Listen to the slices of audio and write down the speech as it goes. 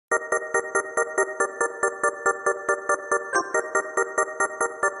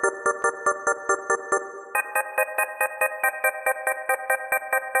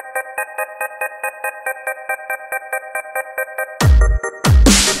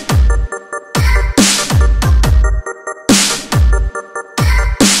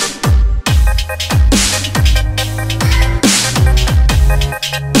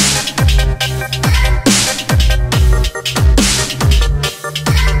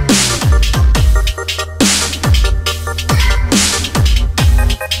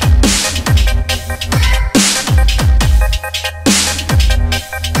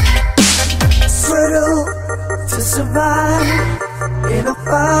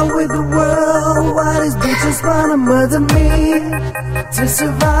fire with the world. Why these bitches wanna murder me to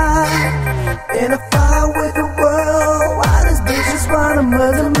survive? In a fire with the world. Why these bitches wanna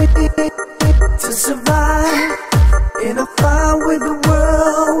murder me to survive? In a fire with the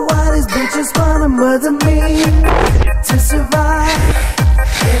world. Why these bitches wanna murder me to survive?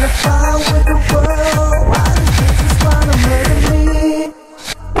 In a fire with the world. Why these bitches wanna murder me?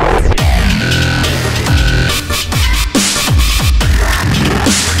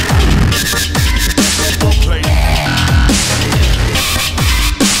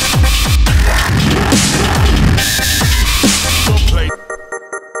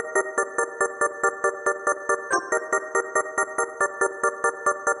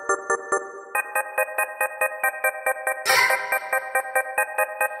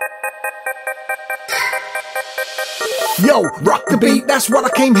 Yo, rock the beat, that's what I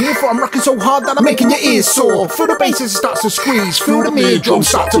came here for. I'm rocking so hard that I'm making your ears sore. Feel the bass as it starts to squeeze. Feel the eardrums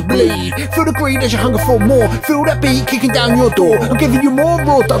start to bleed. Feel the greed as you hunger for more. Feel that beat kicking down your door. I'm giving you more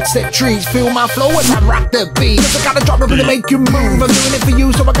raw dubstep trees. Feel my flow as I rock the beat. Cause I gotta drop it to make you move. I'm doing it for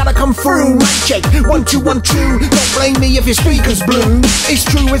you, so I gotta come through. Mic check, 1 2 1 2. Don't blame me if your speaker's blue. It's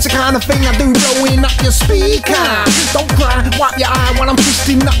true, it's the kind of thing I do, blowing up your speaker. Don't cry, wipe your eye while I'm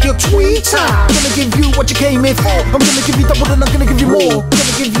twisting up your tweeter. I'm gonna give you what you came here for. I'm gonna give you double, then I'm gonna give you more.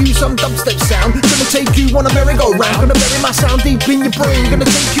 Gonna give you some dubstep sound. Gonna take you on a merry-go-round. Gonna bury my sound deep in your brain. Gonna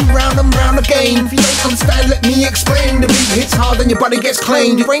take you round and round again. If you don't understand, let me explain. The beat hits hard and your body gets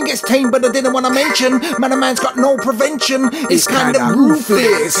claimed. Your brain gets tamed, but I didn't wanna mention, man, a man's got no prevention. It's kinda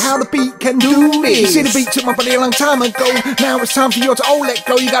ruthless how the beat can do this. You see, the beat took my body a long time ago. Now it's time for you to let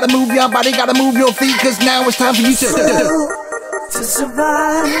go. You gotta move your body, gotta move your feet, cause now it's time for you to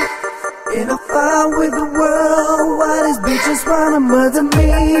survive. In a fire with the world. Why these bitches wanna murder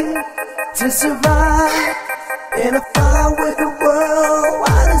me to survive? In a fire with the world.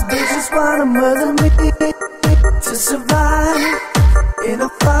 Why these bitches wanna murder me to survive? In a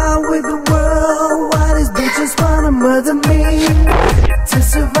fire with the world. Why these bitches wanna murder me to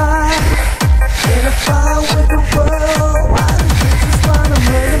survive? In a fire with the world. Why these bitches wanna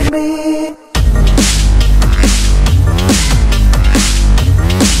murder me?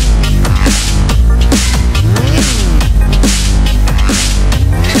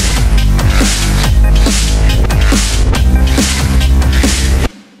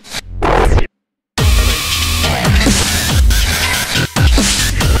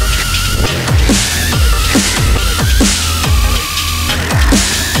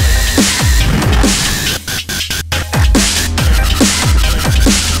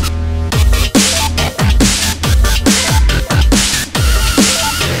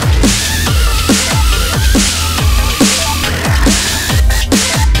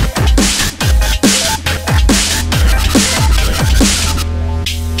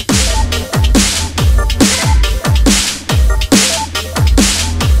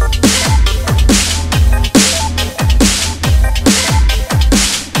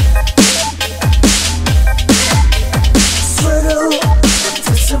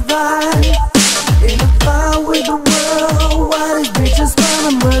 In a fire with the world. Why these bitches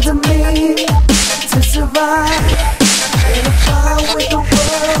wanna murder me to survive?